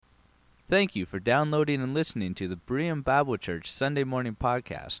Thank you for downloading and listening to the Berean Bible Church Sunday Morning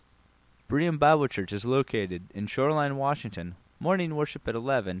Podcast. Berean Bible Church is located in Shoreline, Washington, morning worship at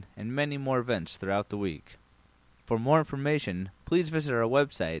 11, and many more events throughout the week. For more information, please visit our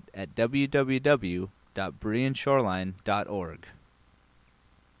website at www.bereanshoreline.org.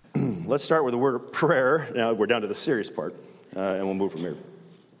 Let's start with a word of prayer. Now we're down to the serious part, and we'll move from here.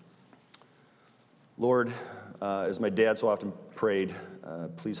 Lord, as my dad so often prayed,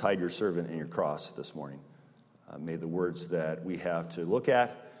 please hide your servant in your cross this morning. May the words that we have to look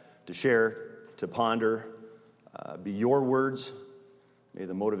at, to share, to ponder, be your words. May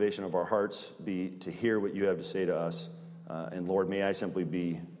the motivation of our hearts be to hear what you have to say to us. And Lord, may I simply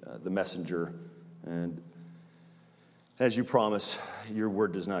be the messenger. And as you promise, your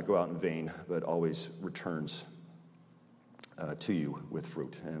word does not go out in vain, but always returns to you with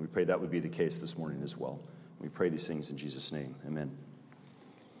fruit. And we pray that would be the case this morning as well. We pray these things in Jesus' name. Amen.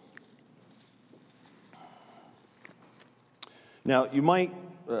 Now, you might,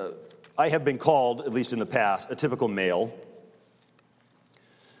 I have been called, at least in the past, a typical male,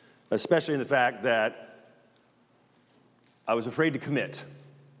 especially in the fact that I was afraid to commit.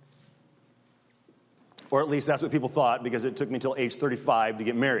 Or at least that's what people thought, because it took me until age 35 to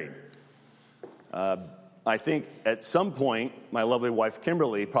get married. I think at some point, my lovely wife,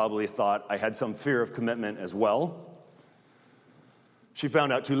 Kimberly, probably thought I had some fear of commitment as well. She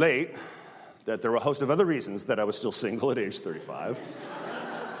found out too late that there were a host of other reasons that I was still single at age 35. It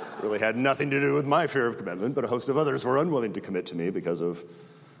really had nothing to do with my fear of commitment, but a host of others were unwilling to commit to me because of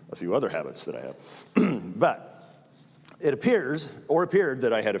a few other habits that I have. But it appeared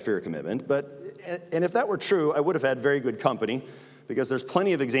that I had a fear of commitment. And if that were true, I would have had very good company, because there's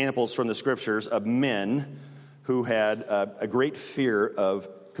plenty of examples from the scriptures of men who had a great fear of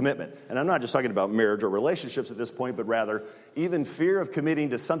commitment. And I'm not just talking about marriage or relationships at this point, but rather even fear of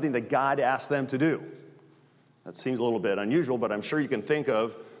committing to something that God asked them to do. That seems a little bit unusual, but I'm sure you can think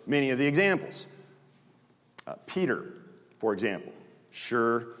of many of the examples. Peter, for example.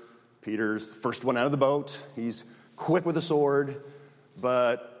 Sure, Peter's the first one out of the boat. He's quick with a sword,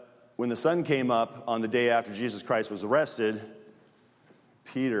 but when the sun came up on the day after Jesus Christ was arrested,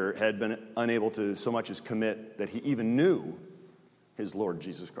 Peter had been unable to so much as commit that he even knew his Lord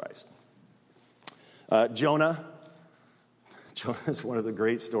Jesus Christ. Jonah is one of the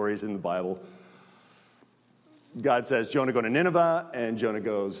great stories in the Bible. God says, Jonah, go to Nineveh, and Jonah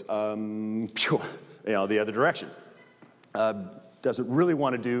goes, the other direction. Doesn't really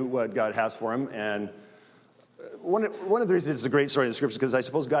want to do what God has for him, and one of the reasons it's a great story in the scriptures is because I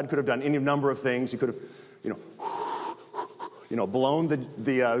suppose God could have done any number of things. He could have, blown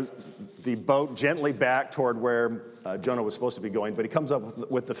the boat gently back toward where Jonah was supposed to be going, but he comes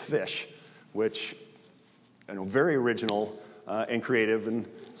up with the fish, which, very original and creative, and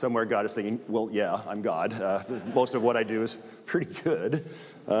somewhere God is thinking, well, yeah, I'm God. Most of what I do is pretty good.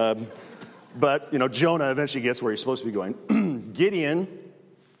 But Jonah eventually gets where he's supposed to be going. Gideon,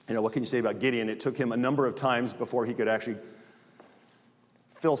 what can you say about Gideon? It took him a number of times before he could actually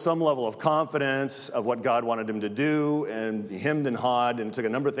feel some level of confidence of what God wanted him to do, and he hemmed and hawed, and it took a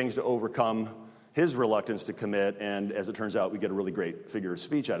number of things to overcome his reluctance to commit, and as it turns out, we get a really great figure of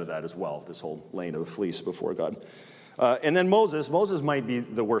speech out of that as well, this whole laying of a fleece before God. And then Moses might be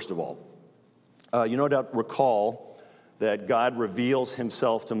the worst of all. You no doubt recall that God reveals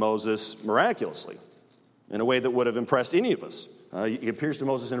himself to Moses miraculously in a way that would have impressed any of us. He appears to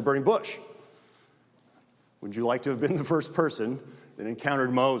Moses in a burning bush. Would you like to have been the first person that encountered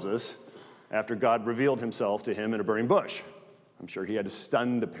Moses after God revealed himself to him in a burning bush? I'm sure he had a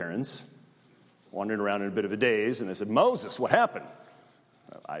stunned appearance, wandering around in a bit of a daze, and they said, Moses, what happened?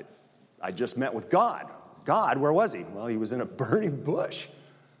 I just met with God. God, where was he? Well, he was in a burning bush.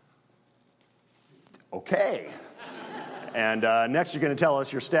 Okay. And next you're going to tell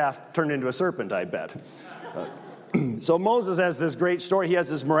us your staff turned into a serpent, I bet. So Moses has this great story. He has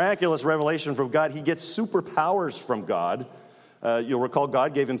this miraculous revelation from God. He gets superpowers from God. You'll recall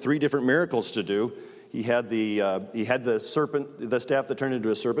God gave him 3 different miracles to do. He had the serpent, the staff that turned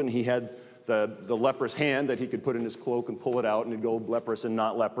into a serpent. He had the leprous hand that he could put in his cloak and pull it out, and it'd go leprous and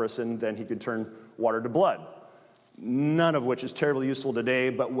not leprous, and then he could turn water to blood. None of which is terribly useful today,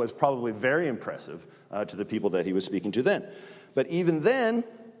 but was probably very impressive to the people that he was speaking to then. But even then,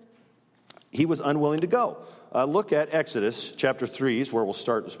 he was unwilling to go. Look at Exodus chapter 3 is where we'll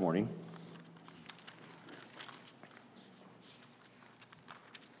start this morning.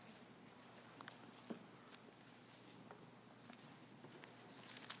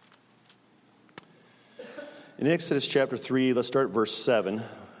 In Exodus chapter 3, let's start at verse 7.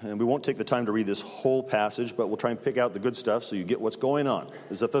 And we won't take the time to read this whole passage, but we'll try and pick out the good stuff so you get what's going on.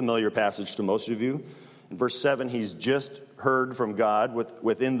 This is a familiar passage to most of you. In verse 7, he's just heard from God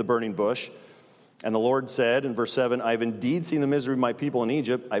within the burning bush. And the Lord said in verse 7, I've indeed seen the misery of my people in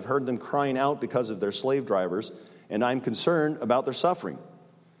Egypt. I've heard them crying out because of their slave drivers, and I'm concerned about their suffering.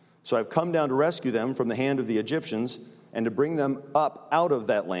 So I've come down to rescue them from the hand of the Egyptians and to bring them up out of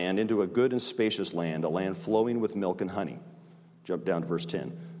that land into a good and spacious land, a land flowing with milk and honey. Jump down to verse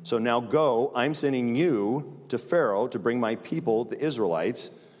 10. So now go, I'm sending you to Pharaoh to bring my people, the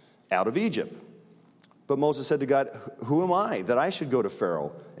Israelites, out of Egypt. But Moses said to God, who am I that I should go to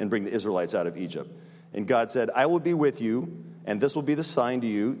Pharaoh and bring the Israelites out of Egypt? And God said, I will be with you, and this will be the sign to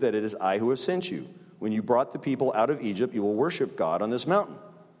you that it is I who have sent you. When you brought the people out of Egypt, you will worship God on this mountain.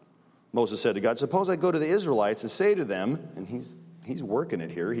 Moses said to God, suppose I go to the Israelites and say to them, and he's working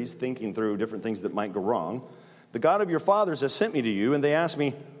it here, he's thinking through different things that might go wrong. The God of your fathers has sent me to you, and they ask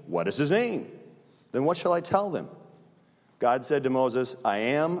me, what is his name? Then what shall I tell them? God said to Moses, I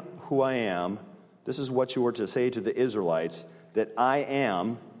am who I am. This is what you are to say to the Israelites, that I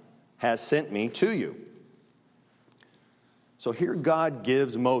am has sent me to you. So here God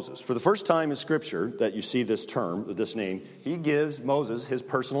gives Moses, for the first time in Scripture that you see this term, this name, he gives Moses his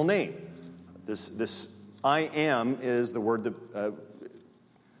personal name. This I am is the word that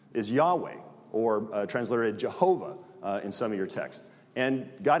is Yahweh, or translated Jehovah in some of your texts. And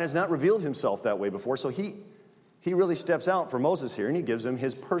God has not revealed himself that way before, so he really steps out for Moses here, and he gives him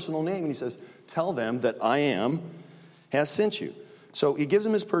his personal name, and he says, tell them that I am has sent you. So he gives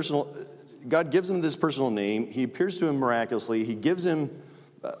him God gives him this personal name. He appears to him miraculously. He gives him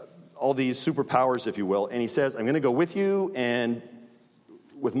all these superpowers, if you will, and he says, I'm going to go with you, and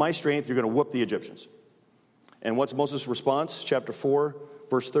with my strength, you're going to whoop the Egyptians. And what's Moses' response? Chapter 4,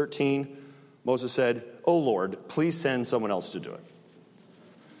 verse 13, Moses said, oh Lord, please send someone else to do it.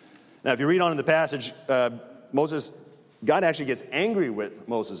 Now, if you read on in the passage, God actually gets angry with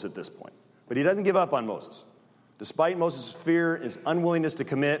Moses at this point, but he doesn't give up on Moses. Despite Moses' fear, his unwillingness to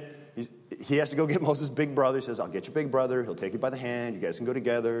commit, he has to go get Moses' big brother. He says, I'll get your big brother. He'll take you by the hand. You guys can go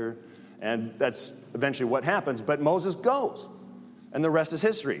together. And that's eventually what happens. But Moses goes, and the rest is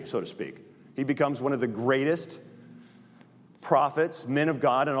history, so to speak. He becomes one of the greatest prophets, men of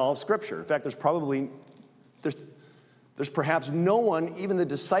God in all of Scripture. In fact, there's perhaps no one, even the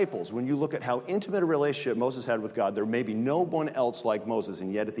disciples, when you look at how intimate a relationship Moses had with God, there may be no one else like Moses,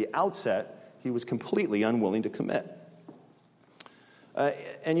 and yet at the outset, he was completely unwilling to commit.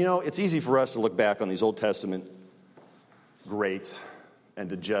 And it's easy for us to look back on these Old Testament greats and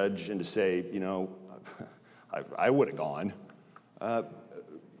to judge and to say, I would have gone.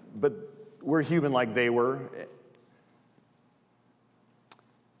 But we're human like they were.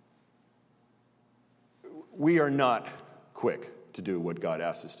 We are not quick to do what God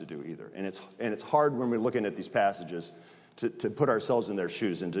asks us to do either. And it's hard when we're looking at these passages to put ourselves in their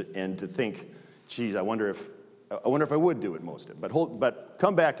shoes and to think, geez, I wonder if I would do what Moses did. But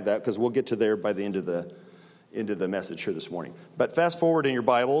come back to that, because we'll get to there by the end of the message here this morning. But fast forward in your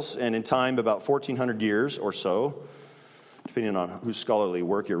Bibles, and in time about 1,400 years or so, depending on whose scholarly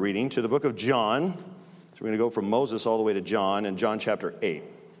work you're reading, to the book of John. So we're going to go from Moses all the way to John, and John chapter 8.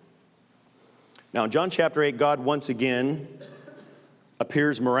 Now, in John chapter 8, God once again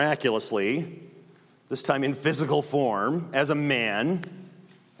appears miraculously, this time in physical form, as a man.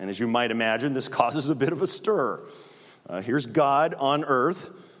 And as you might imagine, this causes a bit of a stir. Here's God on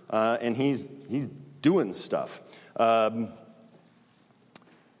earth, and he's doing stuff. Now,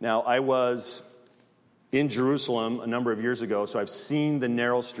 I was in Jerusalem a number of years ago, so I've seen the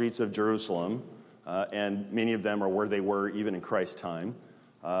narrow streets of Jerusalem, and many of them are where they were even in Christ's time.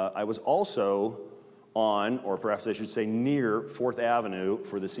 I was also on, or perhaps I should say near, 4th Avenue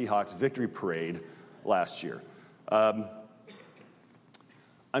for the Seahawks Victory Parade last year.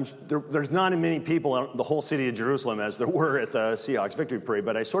 There's not as many people in the whole city of Jerusalem as there were at the Seahawks Victory Parade,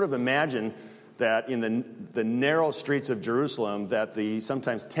 but I sort of imagine that in the narrow streets of Jerusalem, that the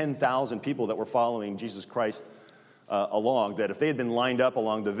sometimes 10,000 people that were following Jesus Christ along, that if they had been lined up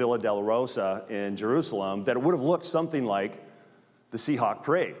along the Via Dolorosa in Jerusalem, that it would have looked something like the Seahawk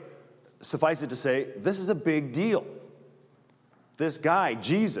Parade. Suffice it to say, this is a big deal. This guy,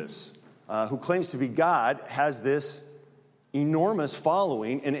 Jesus, who claims to be God, has this enormous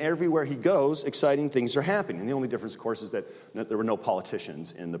following, and everywhere he goes, exciting things are happening. And the only difference, of course, is that there were no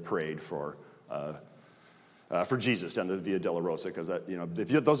politicians in the parade for Jesus down the Via Dolorosa, because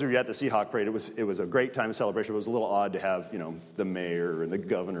those of you at the Seahawk Parade, it was a great time of celebration. It was a little odd to have the mayor and the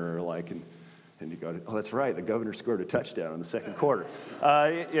governor And you go, oh, that's right, the governor scored a touchdown in the second quarter.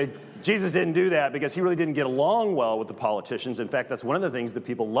 Jesus didn't do that because he really didn't get along well with the politicians. In fact, that's one of the things that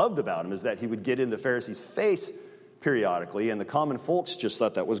people loved about him, is that he would get in the Pharisees' face periodically, and the common folks just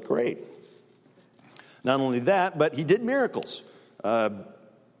thought that was great. Not only that, but he did miracles.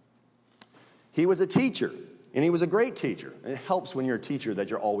 He was a teacher, and he was a great teacher. It helps when you're a teacher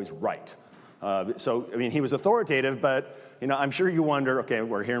that you're always right. He was authoritative, but, I'm sure you wonder, okay,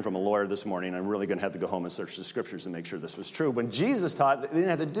 we're hearing from a lawyer this morning. I'm really going to have to go home and search the scriptures and make sure this was true. When Jesus taught, they didn't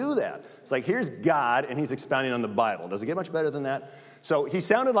have to do that. It's like, here's God, and he's expounding on the Bible. Does it get much better than that? So he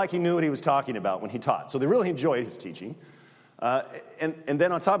sounded like he knew what he was talking about when he taught. So they really enjoyed his teaching. And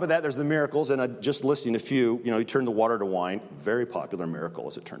then on top of that, there's the miracles, and just listing a few. He turned the water to wine. Very popular miracle,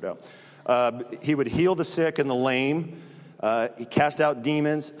 as it turned out. He would heal the sick and the lame. He cast out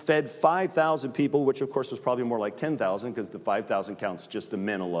demons, fed 5,000 people, which of course was probably more like 10,000, because the 5,000 counts just the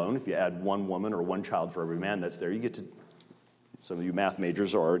men alone. If you add one woman or one child for every man that's there, you get to, some of you math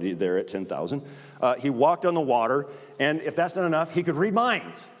majors are already there at 10,000. He walked on the water, and if that's not enough, he could read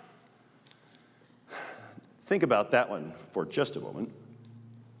minds. Think about that one for just a moment.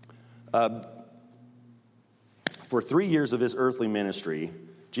 For 3 years of his earthly ministry,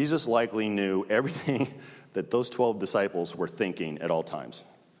 Jesus likely knew everything that those 12 disciples were thinking at all times.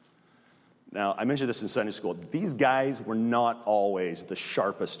 Now, I mentioned this in Sunday school. These guys were not always the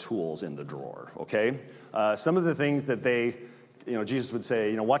sharpest tools in the drawer, okay? Some of the things that Jesus would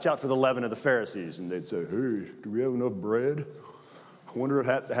say, watch out for the leaven of the Pharisees. And they'd say, hey, do we have enough bread? I wonder if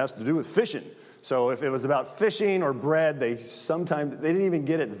that has to do with fishing. So if it was about fishing or bread, they didn't even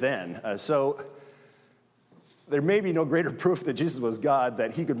get it then. So there may be no greater proof that Jesus was God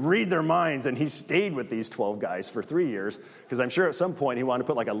that he could read their minds, and he stayed with these 12 guys for 3 years, because I'm sure at some point he wanted to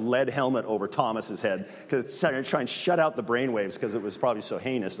put like a lead helmet over Thomas's head because try and shut out the brainwaves, because it was probably so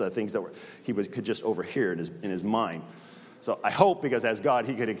heinous, the things that could just overhear in his mind. So I hope, because as God,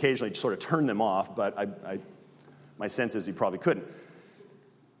 he could occasionally sort of turn them off, but my sense is he probably couldn't.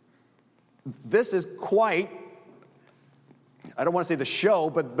 This is quite, I don't want to say the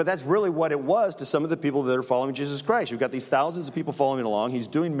show, but that's really what it was to some of the people that are following Jesus Christ. You've got these thousands of people following along. He's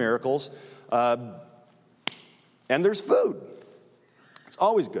doing miracles, and there's food. It's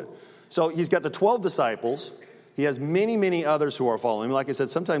always good. So he's got the 12 disciples. He has many, many others who are following him. Like I said,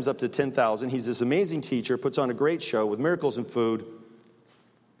 sometimes up to 10,000. He's this amazing teacher, puts on a great show with miracles and food.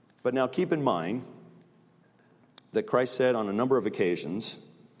 But now keep in mind that Christ said on a number of occasions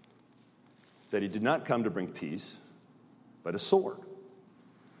that he did not come to bring peace, but a sword.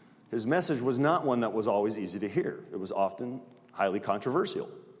 His message was not one that was always easy to hear. It was often highly controversial.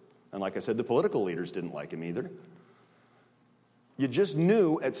 And like I said, the political leaders didn't like him either. You just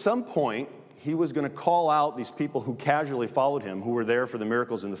knew at some point he was going to call out these people who casually followed him, who were there for the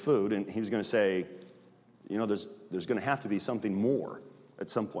miracles and the food, and he was going to say, there's going to have to be something more at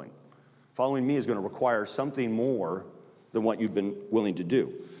some point. Following me is going to require something more than what you've been willing to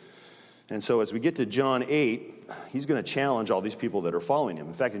do. And so as we get to John 8, he's going to challenge all these people that are following him.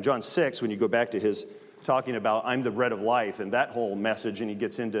 In fact, in John 6, when you go back to his talking about, I'm the bread of life, and that whole message, and he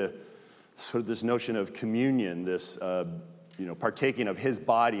gets into sort of this notion of communion, this, partaking of his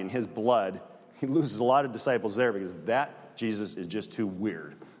body and his blood, he loses a lot of disciples there, because that Jesus is just too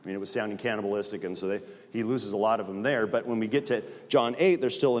weird. I mean, it was sounding cannibalistic, and so he loses a lot of them there. But when we get to John 8,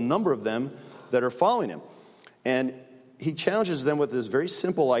 there's still a number of them that are following him. And he challenges them with this very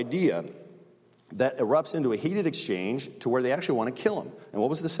simple idea that erupts into a heated exchange to where they actually want to kill him. And what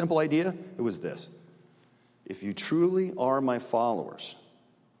was the simple idea? It was this: if you truly are my followers,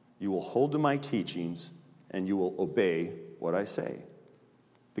 you will hold to my teachings and you will obey what I say.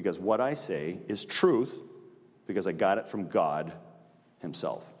 Because what I say is truth, because I got it from God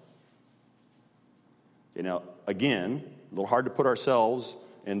himself. Again, a little hard to put ourselves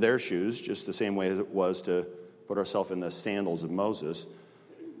in their shoes, just the same way as it was to put ourselves in the sandals of Moses.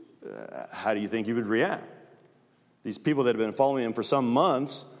 How do you think you would react? These people that have been following him for some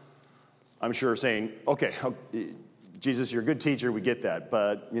months, I'm sure, are saying, okay, Jesus, you're a good teacher, we get that.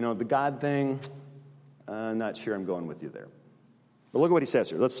 But, the God thing, I'm not sure I'm going with you there. But look at what he says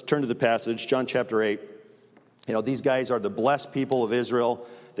here. Let's turn to the passage, John chapter 8. These guys are the blessed people of Israel.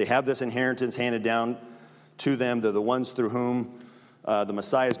 They have this inheritance handed down to them. They're the ones through whom the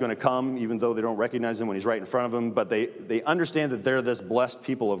Messiah is going to come, even though they don't recognize him when he's right in front of them. But they understand that they're this blessed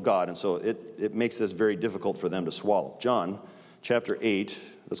people of God. And so it makes this very difficult for them to swallow. John chapter 8,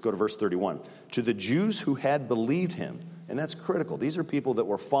 let's go to verse 31. To the Jews who had believed him, and that's critical. These are people that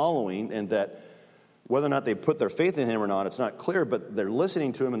were following, and that whether or not they put their faith in him or not, it's not clear, but they're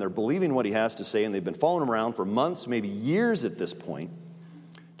listening to him and they're believing what he has to say, and they've been following him around for months, maybe years at this point.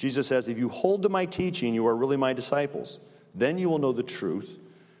 Jesus says, if you hold to my teaching, you are really my disciples. Then you will know the truth,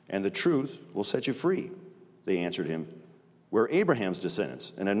 and the truth will set you free. They answered him, we're Abraham's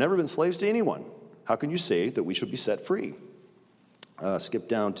descendants, and have never been slaves to anyone. How can you say that we should be set free? Skip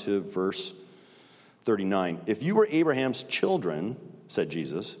down to verse 39. If you were Abraham's children, said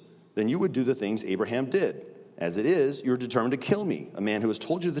Jesus, then you would do the things Abraham did. As it is, you're determined to kill me, a man who has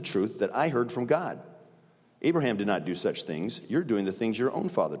told you the truth that I heard from God. Abraham did not do such things. You're doing the things your own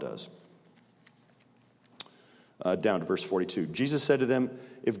father does. Down to verse 42. Jesus said to them,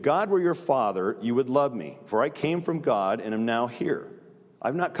 if God were your father, you would love me, for I came from God and am now here.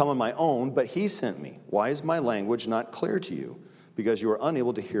 I've not come on my own, but he sent me. Why is my language not clear to you? Because you are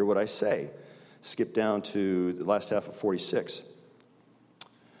unable to hear what I say. Skip down to the last half of 46.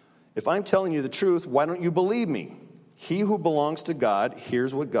 If I'm telling you the truth, why don't you believe me? He who belongs to God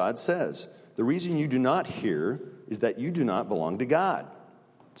hears what God says. The reason you do not hear is that you do not belong to God.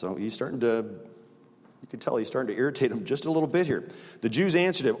 So you can tell he's starting to irritate him just a little bit here. The Jews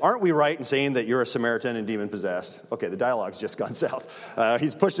answered him, aren't we right in saying that you're a Samaritan and demon-possessed? Okay, the dialogue's just gone south.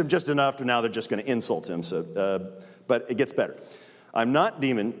 He's pushed him just enough to now they're just going to insult him. But it gets better. I'm not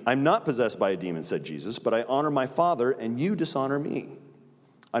possessed by a demon, said Jesus, but I honor my Father, and you dishonor me.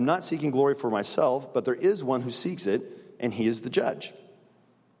 I'm not seeking glory for myself, but there is one who seeks it, and he is the judge.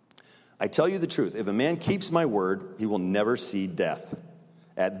 I tell you the truth, if a man keeps my word, he will never see death.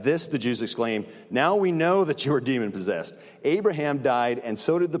 At this, the Jews exclaimed, now we know that you are demon-possessed. Abraham died, and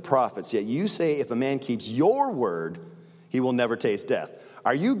so did the prophets. Yet you say, if a man keeps your word, he will never taste death.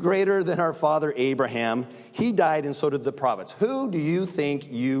 Are you greater than our father Abraham? He died, and so did the prophets. Who do you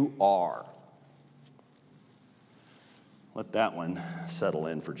think you are? Let that one settle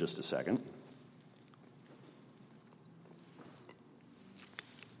in for just a second.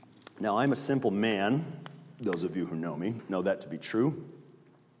 Now, I'm a simple man. Those of you who know me know that to be true.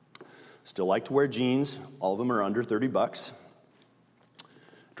 Still like to wear jeans. All of them are under $30.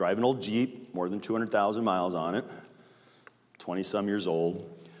 Drive an old Jeep, more than 200,000 miles on it. 20-some years old.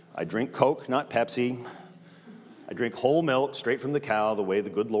 I drink Coke, not Pepsi. I drink whole milk, straight from the cow, the way the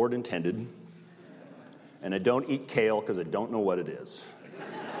good Lord intended. And I don't eat kale because I don't know what it is.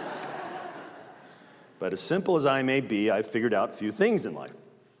 But as simple as I may be, I've figured out a few things in life.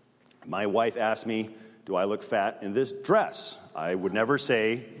 My wife asked me, do I look fat in this dress? I would never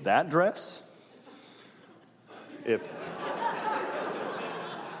say, that dress?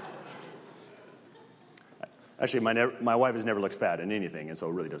 Actually, my wife has never looked fat in anything, and so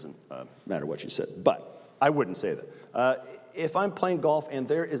it really doesn't matter what she said. But I wouldn't say that. If I'm playing golf and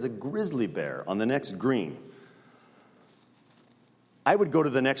there is a grizzly bear on the next green, I would go to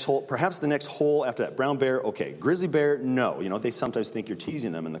the next hole, perhaps the next hole after that. Brown bear, okay. Grizzly bear, no. You know, they sometimes think you're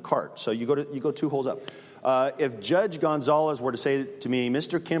teasing them in the cart. So you go 2 holes up. If Judge Gonzalez were to say to me,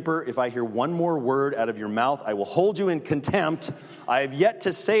 Mr. Kemper, if I hear one more word out of your mouth, I will hold you in contempt. I have yet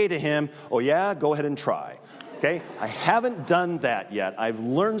to say to him, oh yeah, go ahead and try. Okay? I haven't done that yet. I've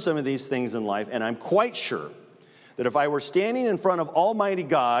learned some of these things in life, and I'm quite sure that if I were standing in front of Almighty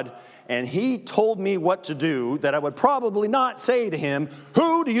God and he told me what to do, that I would probably not say to him,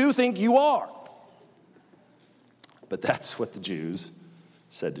 who do you think you are? But that's what the Jews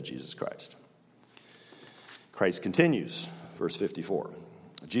said to Jesus Christ. Christ continues, verse 54.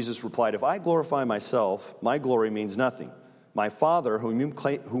 Jesus replied, if I glorify myself, my glory means nothing. My Father, whom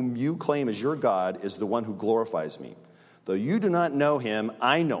you claim as your God, is the one who glorifies me. Though you do not know him,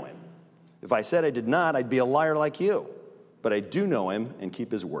 I know him. If I said I did not, I'd be a liar like you. But I do know him and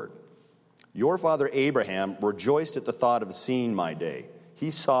keep his word. Your father Abraham rejoiced at the thought of seeing my day. He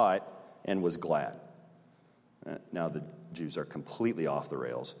saw it and was glad. Now the Jews are completely off the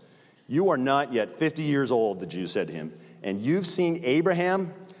rails. You are not yet 50 years old, the Jews said to him, and you've seen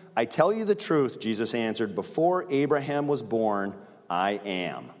Abraham? I tell you the truth, Jesus answered, before Abraham was born, I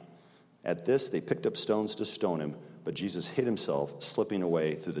am. At this, they picked up stones to stone him, but Jesus hid himself, slipping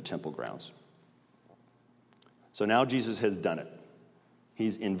away through the temple grounds. So now Jesus has done it.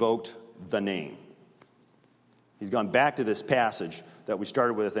 He's invoked the name. He's gone back to this passage that we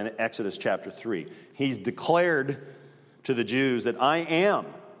started with in Exodus chapter 3. He's declared to the Jews that I am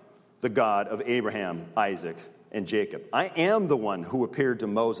the God of Abraham, Isaac, and Jacob. I am the one who appeared to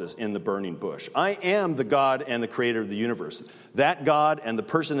Moses in the burning bush. I am the God and the creator of the universe. That God and the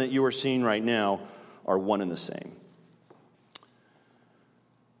person that you are seeing right now are one and the same.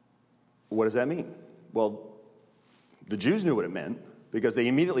 What does that mean? Well, the Jews knew what it meant because they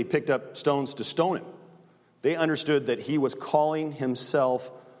immediately picked up stones to stone him. They understood that he was calling himself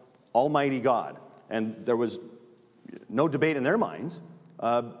Almighty God, and there was no debate in their minds.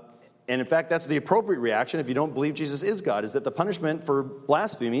 And And in fact, that's the appropriate reaction if you don't believe Jesus is God, is that the punishment for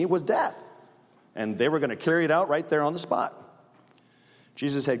blasphemy was death. And they were going to carry it out right there on the spot.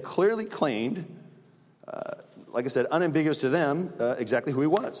 Jesus had clearly claimed, like I said, unambiguous to them, exactly who he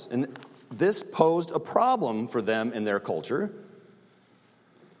was. And this posed a problem for them in their culture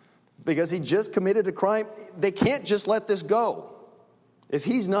because he just committed a crime. They can't just let this go. If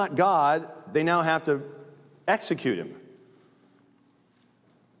he's not God, they now have to execute him.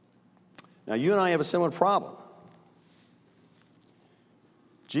 Now, you and I have a similar problem.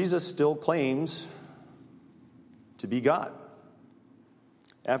 Jesus still claims to be God.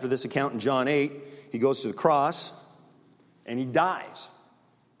 After this account in John 8, he goes to the cross and he dies,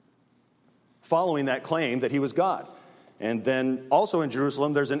 following that claim that he was God. And then also in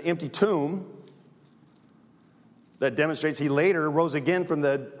Jerusalem, there's an empty tomb that demonstrates he later rose again from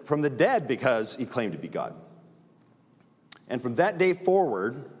the dead because he claimed to be God. And from that day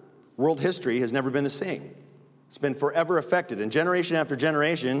forward, world history has never been the same. It's been forever affected. And generation after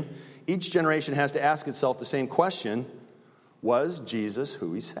generation, each generation has to ask itself the same question: was Jesus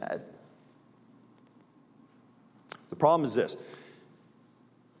who he said? The problem is this.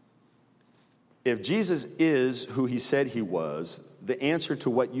 If Jesus is who he said he was, the answer to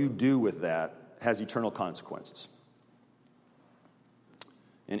what you do with that has eternal consequences.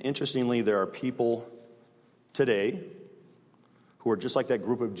 And interestingly, there are people today who are just like that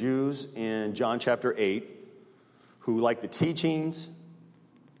group of Jews in John chapter 8, who like the teachings,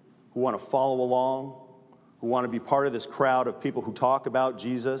 who want to follow along, who want to be part of this crowd of people who talk about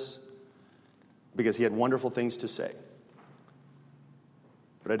Jesus because he had wonderful things to say.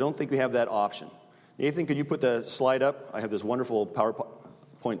 But I don't think we have that option. Nathan, could you put the slide up? I have this wonderful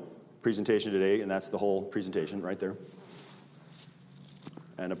PowerPoint presentation today, and that's the whole presentation right there.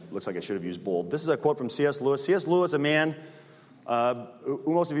 And it looks like I should have used bold. This is a quote from C.S. Lewis. C.S. Lewis, a man who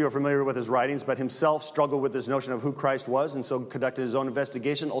most of you are familiar with his writings, but himself struggled with this notion of who Christ was, and so conducted his own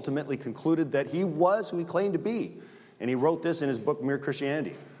investigation, ultimately concluded that he was who he claimed to be. And he wrote this in his book, Mere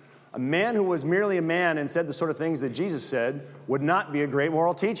Christianity. A man who was merely a man and said the sort of things that Jesus said would not be a great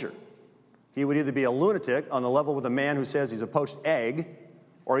moral teacher. He would either be a lunatic on the level with a man who says he's a poached egg,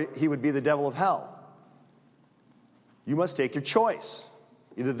 or he would be the devil of hell. You must take your choice.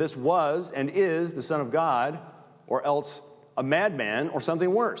 Either this was and is the Son of God, or else a madman or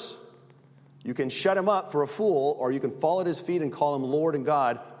something worse. You can shut him up for a fool, or you can fall at his feet and call him Lord and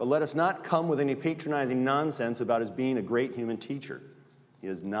God, but let us not come with any patronizing nonsense about his being a great human teacher. He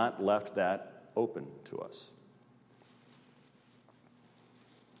has not left that open to us.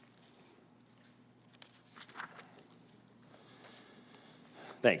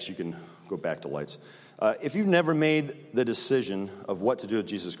 Thanks. You can go back to lights. If you've never made the decision of what to do with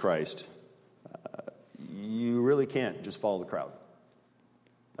Jesus Christ, you really can't just follow the crowd.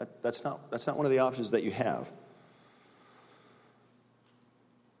 That's not one of the options that you have.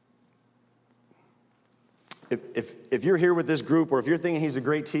 If you're here with this group, or if you're thinking he's a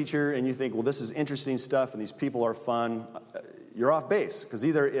great teacher and you think, well, this is interesting stuff and these people are fun, you're off base. Because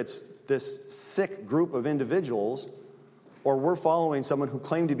either it's this sick group of individuals, or we're following someone who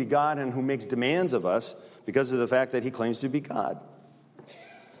claimed to be God and who makes demands of us because of the fact that he claims to be God.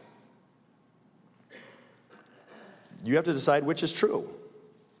 You have to decide which is true.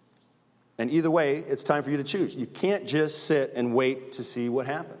 And either way, it's time for you to choose. You can't just sit and wait to see what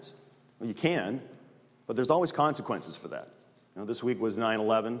happens. Well, you can, but there's always consequences for that. This week was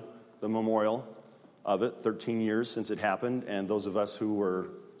 9/11, the memorial of it, 13 years since it happened, and those of us who were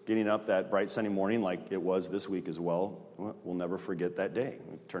getting up that bright sunny morning like it was this week as well, we'll never forget that day.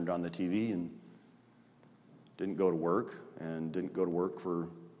 We turned on the TV and didn't go to work, and didn't go to work for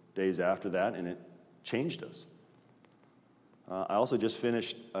days after that, and it changed us. I also just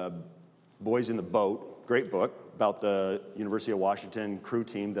finished Boys in the Boat, great book, about the University of Washington crew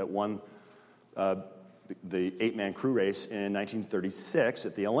team that won the 8-man crew race in 1936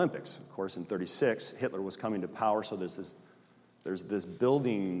 at the Olympics. Of course, in 36, Hitler was coming to power, so there's this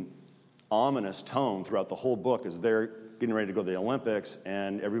building ominous tone throughout the whole book as they're getting ready to go to the Olympics,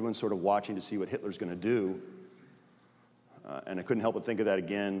 and everyone's sort of watching to see what Hitler's going to do. And I couldn't help but think of that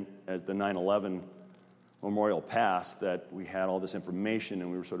again as the 9/11 memorial passed, that we had all this information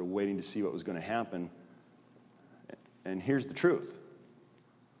and we were sort of waiting to see what was going to happen. And here's the truth.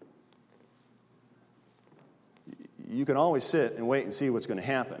 You can always sit and wait and see what's going to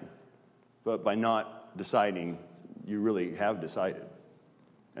happen, but by not deciding, you really have decided.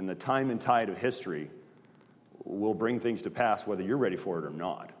 And the time and tide of history will bring things to pass whether you're ready for it or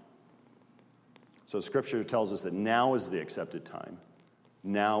not. So Scripture tells us that now is the accepted time.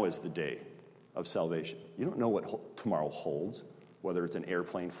 Now is the day of salvation. You don't know what tomorrow holds. whether it's an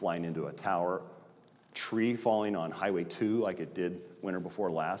airplane flying into a tower, tree falling on Highway 2 like it did winter before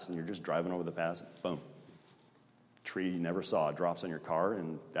last, and you're just driving over the pass, boom. Tree you never saw drops on your car,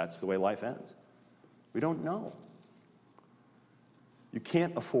 and that's the way life ends. We don't know. You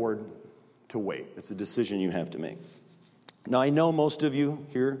can't afford to wait. It's a decision you have to make. Now, I know most of you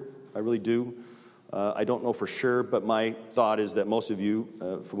here, I really do. I don't know for sure, but my thought is that most of you,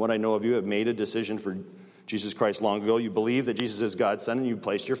 from what I know of you, have made a decision for Jesus Christ long ago. You believe that Jesus is God's Son, and you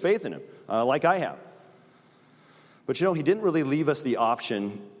placed your faith in him, like I have. But he didn't really leave us the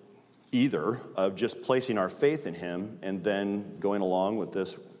option either of just placing our faith in him and then going along with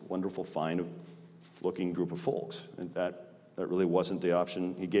this wonderful, fine-looking group of folks. And that really wasn't the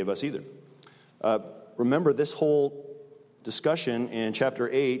option he gave us either. Remember, this whole discussion in chapter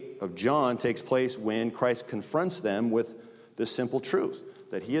 8 of John takes place when Christ confronts them with this simple truth,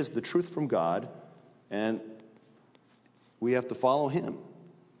 that he is the truth from God, and we have to follow him.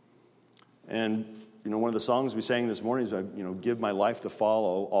 And, one of the songs we sang this morning is, give my life to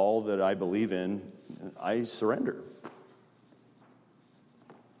follow all that I believe in, I surrender.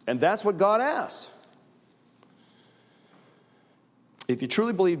 And that's what God asks. If you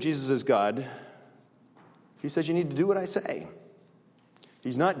truly believe Jesus is God, he says you need to do what I say.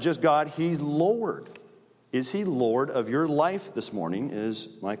 He's not just God, he's Lord. Is he Lord of your life this morning is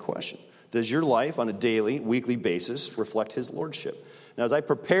my question. Does your life on a daily, weekly basis reflect his lordship? Now, as I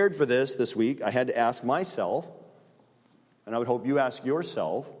prepared for this week, I had to ask myself, and I would hope you ask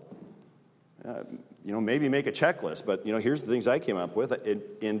yourself, maybe make a checklist, but, here's the things I came up with.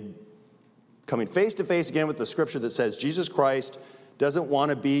 In coming face to face again with the scripture that says Jesus Christ doesn't want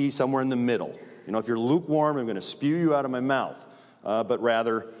to be somewhere in the middle. If you're lukewarm, I'm going to spew you out of my mouth. But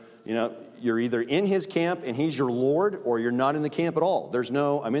rather, you're either in his camp and he's your Lord, or you're not in the camp at all. There's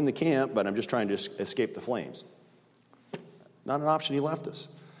no, I'm in the camp, but I'm just trying to escape the flames. Not an option he left us.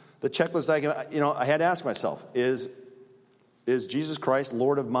 The checklist I had to ask myself, is Jesus Christ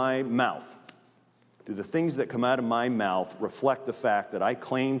Lord of my mouth? Do the things that come out of my mouth reflect the fact that I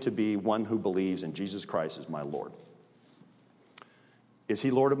claim to be one who believes in Jesus Christ as my Lord? Is he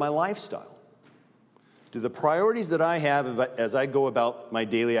Lord of my lifestyle? Do the priorities that I have as I go about my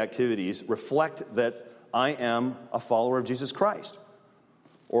daily activities reflect that I am a follower of Jesus Christ?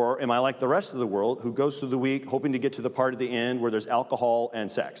 Or am I like the rest of the world who goes through the week hoping to get to the part at the end where there's alcohol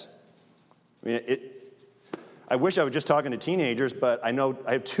and sex? I wish I was just talking to teenagers, but I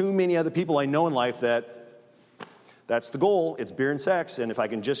have too many other people I know in life that's the goal. It's beer and sex, and if I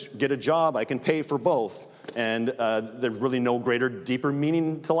can just get a job, I can pay for both. And there's really no greater, deeper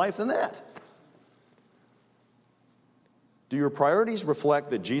meaning to life than that. Do your priorities reflect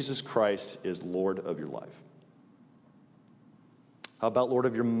that Jesus Christ is Lord of your life? How about Lord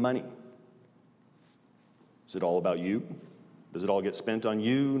of your money? Is it all about you? Does it all get spent on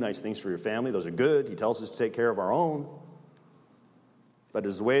you? Nice things for your family, those are good. He tells us to take care of our own. But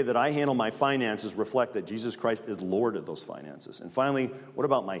does the way that I handle my finances reflect that Jesus Christ is Lord of those finances? And finally, what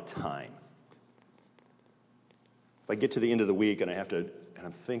about my time? If I get to the end of the week and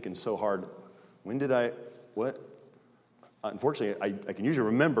I'm thinking so hard, what? Unfortunately, I can usually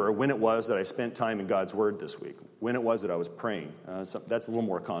remember when it was that I spent time in God's Word this week, when it was that I was praying. So that's a little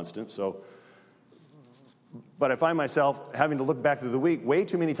more constant. But I find myself having to look back through the week way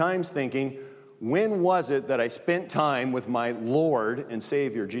too many times thinking, when was it that I spent time with my Lord and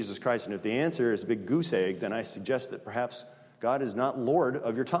Savior, Jesus Christ? And if the answer is a big goose egg, then I suggest that perhaps God is not Lord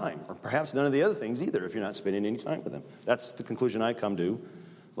of your time, or perhaps none of the other things either if you're not spending any time with him. That's the conclusion I come to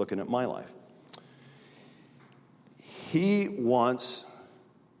looking at my life. He wants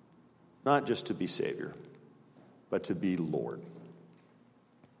not just to be Savior, but to be Lord.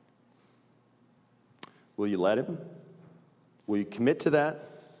 Will you let him? Will you commit to that?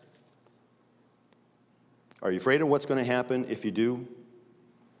 Are you afraid of what's going to happen if you do?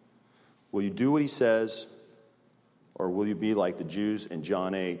 Will you do what he says? Or will you be like the Jews in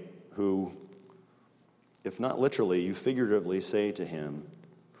John 8 who, if not literally, you figuratively say to him,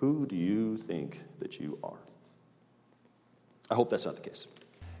 "Who do you think that you are?" I hope that's not the case.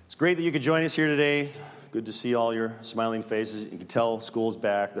 It's great that you could join us here today. Good to see all your smiling faces. You can tell school's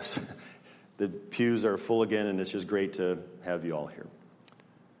back. The pews are full again, and it's just great to have you all here.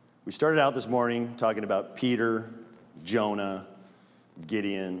 We started out this morning talking about Peter, Jonah,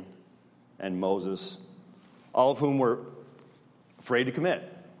 Gideon, and Moses, all of whom were afraid to commit.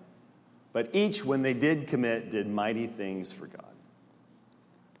 But each, when they did commit, did mighty things for God.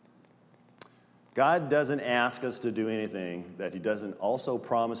 God doesn't ask us to do anything that he doesn't also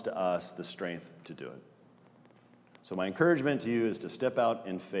promise to us the strength to do it. So my encouragement to you is to step out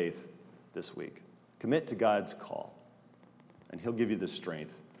in faith this week. Commit to God's call and He'll give you the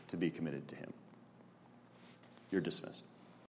strength to be committed to Him. You're dismissed.